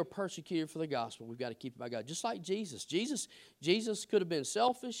 When we are persecuted for the gospel, we've got to keep it by God. Just like Jesus. Jesus could have been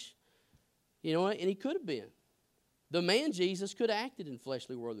selfish, and he could have been. The man Jesus could have acted in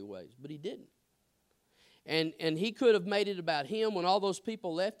fleshly, worldly ways, but he didn't. And he could have made it about him when all those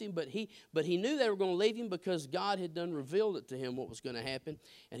people left him, but he knew they were going to leave him because God had done revealed it to him what was going to happen,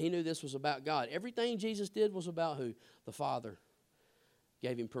 and he knew this was about God. Everything Jesus did was about who? The Father.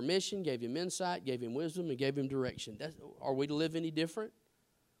 Gave him permission, gave him insight, gave him wisdom, and gave him direction. Are we to live any different?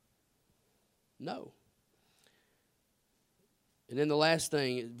 No. And then the last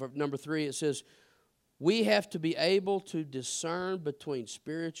thing, number 3, it says, we have to be able to discern between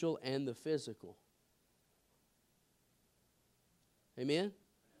spiritual and the physical. Amen?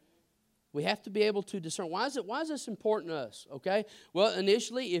 We have to be able to discern. Why is this important to us? Okay? Well,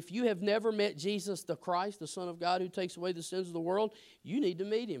 initially, if you have never met Jesus the Christ, the Son of God who takes away the sins of the world, you need to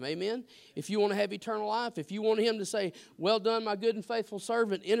meet him. Amen? If you want to have eternal life, if you want him to say, well done, my good and faithful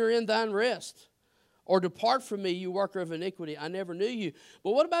servant, enter in thine rest. Or depart from me, you worker of iniquity, I never knew you.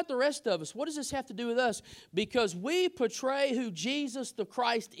 But what about the rest of us? What does this have to do with us? Because we portray who Jesus the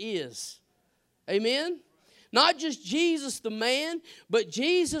Christ is. Amen? Not just Jesus the man, but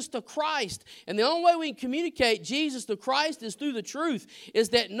Jesus the Christ. And the only way we can communicate Jesus the Christ is through the truth, is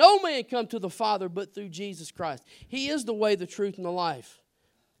that no man come to the Father but through Jesus Christ. He is the way, the truth, and the life.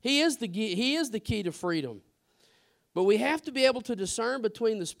 He is the key to freedom. But we have to be able to discern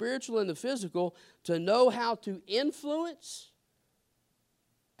between the spiritual and the physical to know how to influence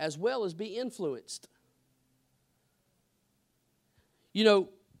as well as be influenced.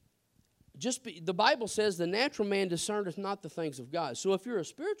 the Bible says the natural man discerneth not the things of God. So if you're a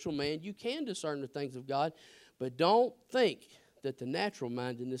spiritual man, you can discern the things of God, but don't think that the natural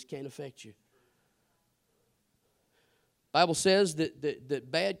mindedness can't affect you. Bible says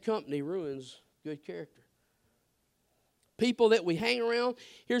that bad company ruins good character. People that we hang around,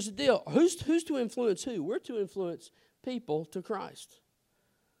 here's the deal. Who's to influence who? We're to influence people to Christ.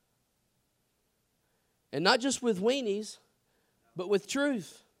 And not just with weenies, but with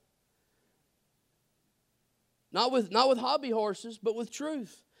truth. Not with hobby horses, but with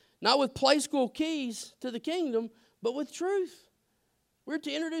truth. Not with play school keys to the kingdom, but with truth. We're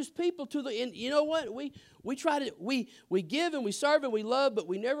to introduce people to and you know what? We try to we give and we serve and we love, but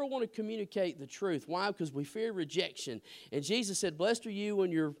we never want to communicate the truth. Why? Because we fear rejection. And Jesus said, "Blessed are you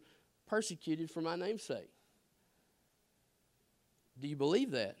when you're persecuted for my name's sake." Do you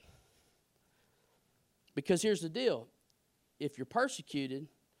believe that? Because here's the deal. If you're persecuted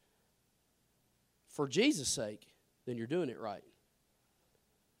for Jesus' sake, then you're doing it right.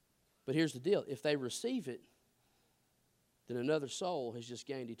 But here's the deal. If they receive it, then another soul has just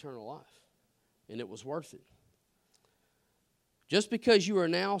gained eternal life. And it was worth it. Just because you are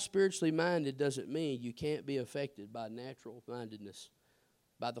now spiritually minded doesn't mean you can't be affected by natural mindedness,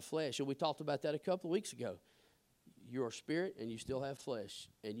 by the flesh. And we talked about that a couple of weeks ago. You are spirit and you still have flesh.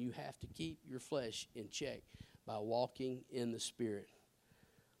 And you have to keep your flesh in check by walking in the Spirit,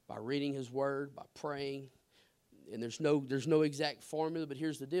 by reading His Word, by praying. And there's no exact formula, but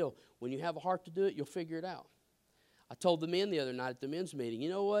here's the deal. When you have a heart to do it, you'll figure it out. I told the men the other night at the men's meeting, you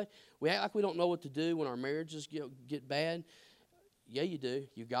know what? We act like we don't know what to do when our marriages get bad. Yeah, you do.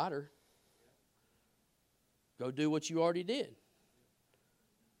 You got her. Go do what you already did.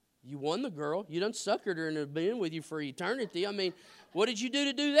 You won the girl. You done suckered her into being with you for eternity. I mean, what did you do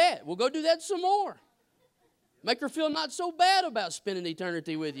to do that? Well, go do that some more. Make her feel not so bad about spending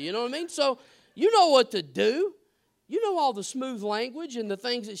eternity with you. You know what I mean? So you know what to do. You know all the smooth language and the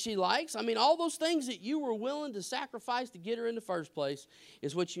things that she likes. I mean, all those things that you were willing to sacrifice to get her in the first place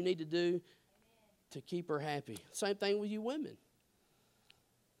is what you need to do to keep her happy. Same thing with you women.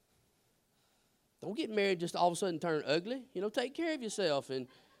 Don't get married just all of a sudden turn ugly. You know, take care of yourself. And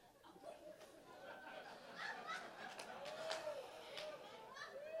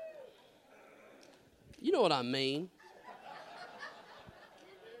you know what I mean.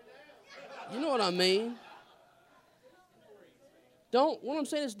 You know what I mean. What I'm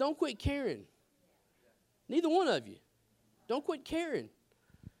saying is don't quit caring. Neither one of you. Don't quit caring.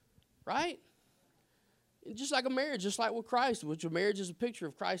 Right? And just like a marriage, just like with Christ, which a marriage is a picture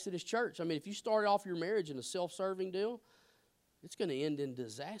of Christ and His church. I mean, if you start off your marriage in a self-serving deal, it's going to end in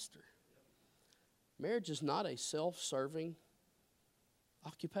disaster. Marriage is not a self-serving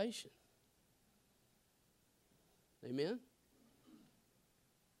occupation. Amen?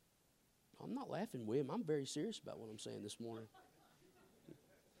 I'm not laughing, William. I'm very serious about what I'm saying this morning.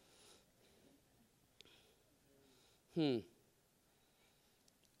 I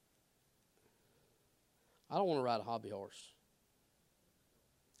don't want to ride a hobby horse.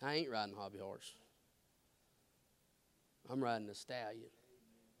 I ain't riding a hobby horse. I'm riding a stallion.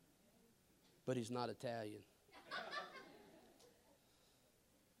 But he's not Italian.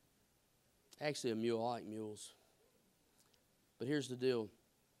 Actually, a mule. I like mules. But here's the deal.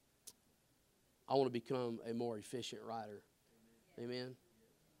 I want to become a more efficient rider. Amen?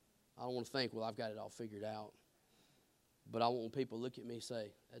 I don't want to think, well, I've got it all figured out. But I want people to look at me and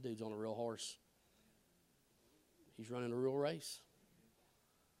say, that dude's on a real horse. He's running a real race.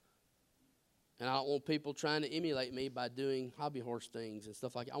 And I don't want people trying to emulate me by doing hobby horse things and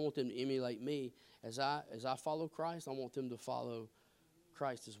stuff like that. I want them to emulate me as I follow Christ. I want them to follow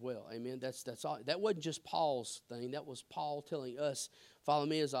Christ as well. Amen. That's all. That wasn't just Paul's thing. That was Paul telling us, follow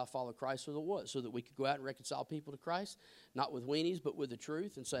me as I follow Christ. So that what? So that we could go out and reconcile people to Christ, not with weenies, but with the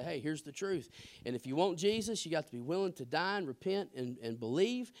truth, and say, hey, here's the truth. And if you want Jesus, you got to be willing to die and repent and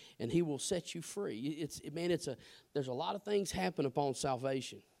believe, and He will set you free. There's a lot of things happen upon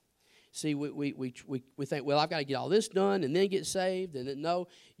salvation. See, we think, well, I've got to get all this done and then get saved. And then, no,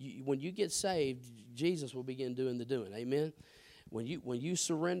 when you get saved, Jesus will begin doing the doing. Amen. When you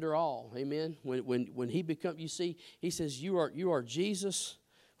surrender all, amen. When He becomes, you see, He says you are Jesus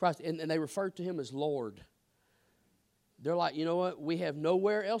Christ, and they refer to Him as Lord. They're like, you know what? We have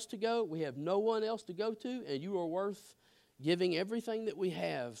nowhere else to go. We have no one else to go to, and you are worth giving everything that we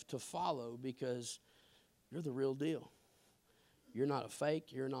have to follow because you're the real deal. You're not a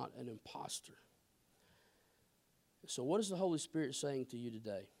fake. You're not an imposter. So what is the Holy Spirit saying to you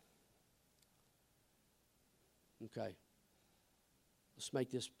today? Okay. Let's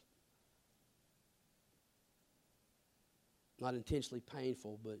make this not intentionally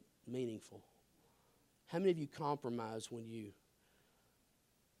painful, but meaningful? How many of you compromise when you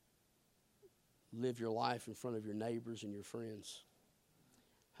live your life in front of your neighbors and your friends?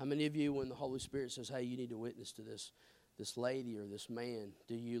 How many of you, when the Holy Spirit says, hey, you need to witness to this lady or this man,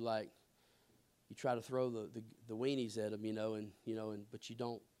 do you you try to throw the weenies at them, but you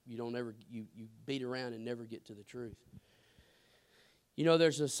don't ever beat around and never get to the truth.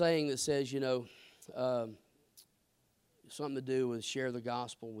 There's a saying that says, something to do with share the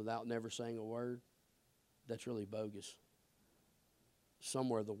gospel without never saying a word. That's really bogus.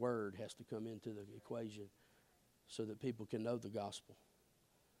 Somewhere the word has to come into the equation so that people can know the gospel.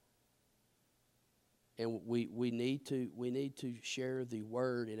 And we need to share the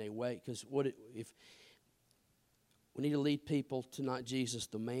word in a way, because if we need to lead people to not Jesus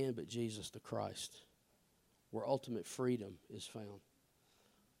the man, but Jesus the Christ, where ultimate freedom is found,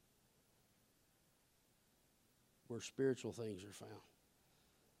 where spiritual things are found.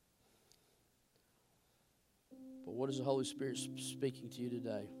 But what is the Holy Spirit speaking to you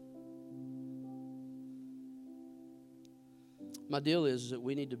today? My deal is that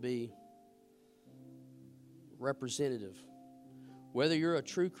we need to be representative. Whether you're a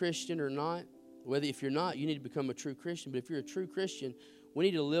true Christian or not, if you're not, you need to become a true Christian. But if you're a true Christian, we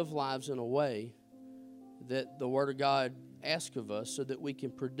need to live lives in a way that the Word of God asks of us so that we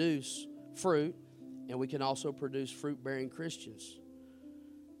can produce fruit, and we can also produce fruit-bearing Christians.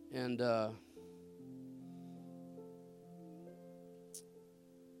 And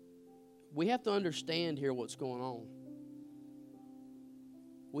we have to understand here what's going on.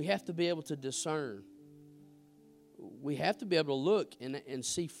 We have to be able to discern. We have to be able to look and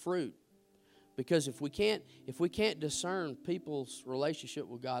see fruit. Because if we can't discern people's relationship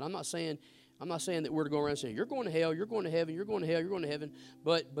with God, I'm not saying that we're to go around saying, you're going to hell, you're going to heaven, you're going to hell, you're going to heaven.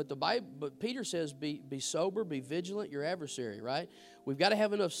 But Peter says, be sober, be vigilant, your adversary, right? We've got to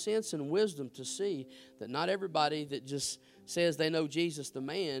have enough sense and wisdom to see that not everybody that just says they know Jesus the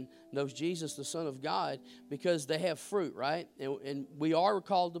man knows Jesus the Son of God, because they have fruit, right? And we are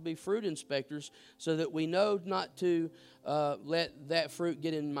called to be fruit inspectors so that we know not to let that fruit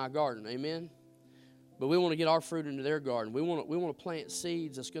get in my garden. Amen? But we want to get our fruit into their garden. We want to plant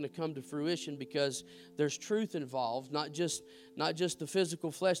seeds that's going to come to fruition, because there's truth involved, not just the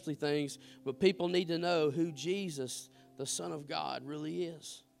physical fleshly things, but people need to know who Jesus, the Son of God, really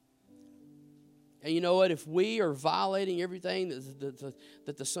is. And you know what? If we are violating everything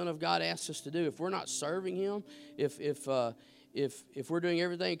that the Son of God asks us to do, if we're not serving Him, if we're doing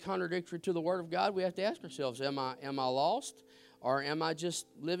everything contradictory to the Word of God, we have to ask ourselves, am I lost, or am I just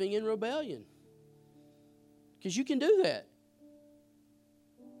living in rebellion? Because you can do that.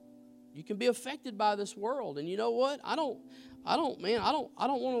 You can be affected by this world. And you know what? I don't want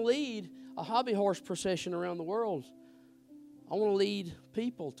to lead a hobby horse procession around the world. I want to lead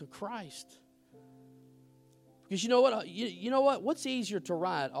people to Christ. Because you know what? You know what? What's easier to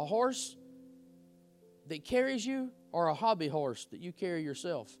ride? A horse that carries you, or a hobby horse that you carry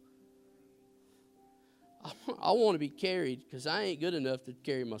yourself? I want to be carried, because I ain't good enough to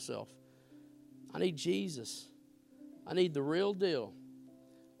carry myself. I need Jesus. I need the real deal.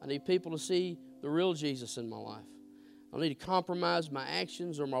 I need people to see the real Jesus in my life. I don't need to compromise my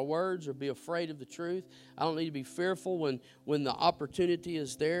actions or my words or be afraid of the truth. I don't need to be fearful when the opportunity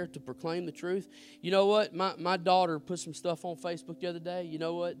is there to proclaim the truth. You know what? My daughter put some stuff on Facebook the other day. You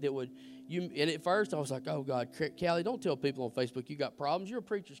know what? And at first I was like, oh God, Callie, don't tell people on Facebook you got problems. You're a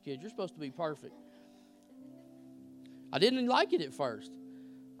preacher's kid. You're supposed to be perfect. I didn't like it at first.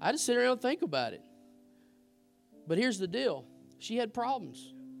 I had to sit around and think about it. But here's the deal. She had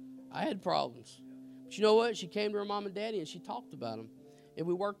problems. I had problems. But you know what? She came to her mom and daddy and she talked about them. And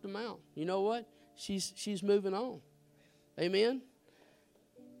we worked them out. You know what? She's moving on. Amen?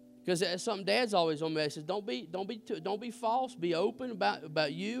 Because that's something Dad's always on me. He says, don't be false. Be open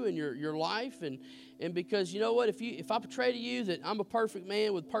about you and your life. And because you know what? If I portray to you that I'm a perfect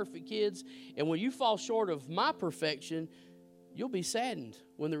man with perfect kids, and when you fall short of my perfection, you'll be saddened.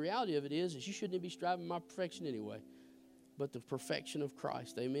 When the reality of it is you shouldn't be striving for my perfection anyway, but the perfection of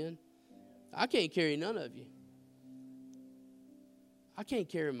Christ. Amen? I can't carry none of you. I can't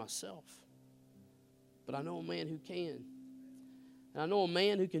carry myself. But I know a man who can. And I know a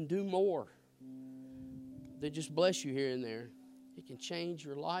man who can do more than just bless you here and there. He can change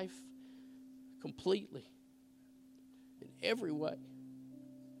your life completely in every way.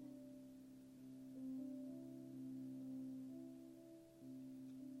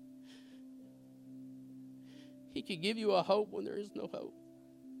 He can give you a hope when there is no hope.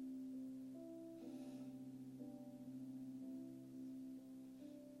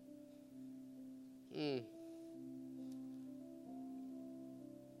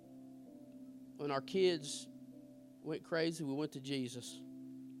 When our kids went crazy, we went to Jesus.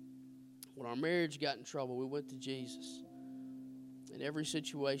 When our marriage got in trouble, we went to Jesus. In every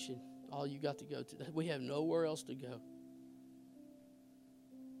situation, all you got to go to. We have nowhere else to go.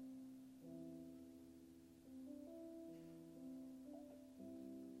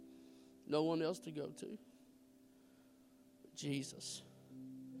 No one else to go to. Jesus,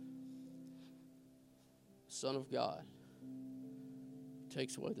 Son of God,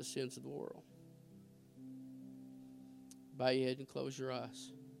 takes away the sins of the world. Bow your head and close your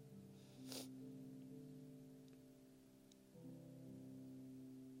eyes.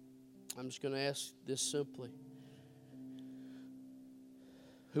 I'm just going to ask this simply.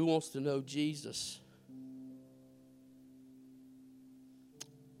 Who wants to know Jesus?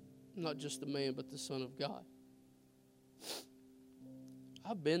 Not just the man, but the Son of God.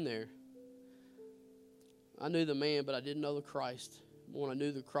 I've been there. I knew the man, but I didn't know the Christ. When I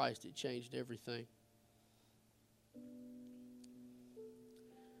knew the Christ, it changed everything.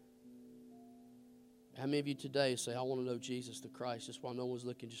 How many of you today say, I want to know Jesus the Christ? Just while no one's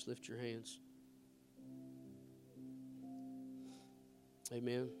looking, just lift your hands.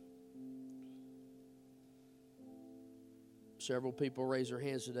 Amen. Several people raised their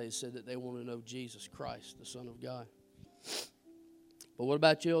hands today and said that they want to know Jesus Christ, the Son of God. But what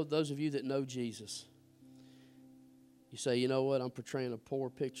about you, those of you that know Jesus? You say, you know what, I'm portraying a poor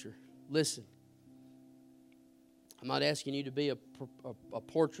picture. Listen, I'm not asking you to be a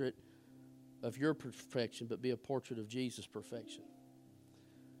portrait of your perfection, but be a portrait of Jesus' perfection.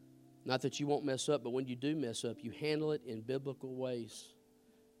 Not that you won't mess up, but when you do mess up, you handle it in biblical ways,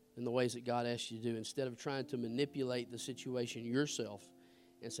 in the ways that God asks you to do, instead of trying to manipulate the situation yourself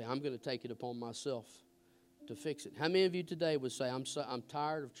and say, I'm going to take it upon myself to fix it. How many of you today would say, I'm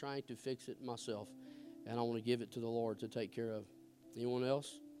tired of trying to fix it myself, and I want to give it to the Lord to take care of? Anyone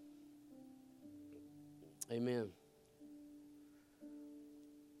else? Amen.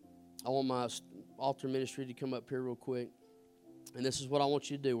 I want my altar ministry to come up here real quick. And this is what I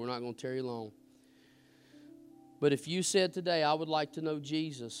want you to do. We're not going to tarry long. But if you said today, I would like to know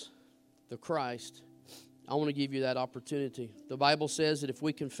Jesus, the Christ, I want to give you that opportunity. The Bible says that if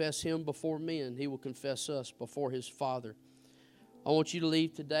we confess Him before men, He will confess us before His Father. I want you to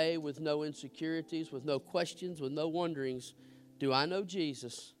leave today with no insecurities, with no questions, with no wonderings. Do I know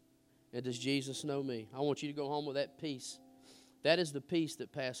Jesus? And does Jesus know me? I want you to go home with that peace. That is the peace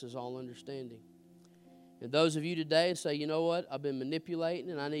that passes all understanding. And those of you today say, you know what? I've been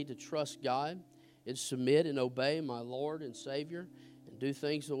manipulating and I need to trust God and submit and obey my Lord and Savior and do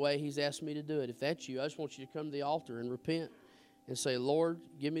things the way He's asked me to do it. If that's you, I just want you to come to the altar and repent and say, Lord,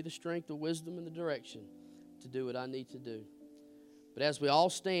 give me the strength, the wisdom, and the direction to do what I need to do. But as we all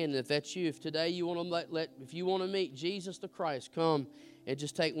stand, if that's you, if today you want to if you want to meet Jesus the Christ, come and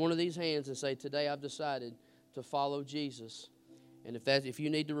just take one of these hands and say, today I've decided to follow Jesus. And if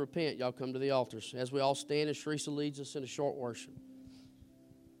you need to repent, y'all come to the altars. As we all stand, as Teresa leads us in a short worship.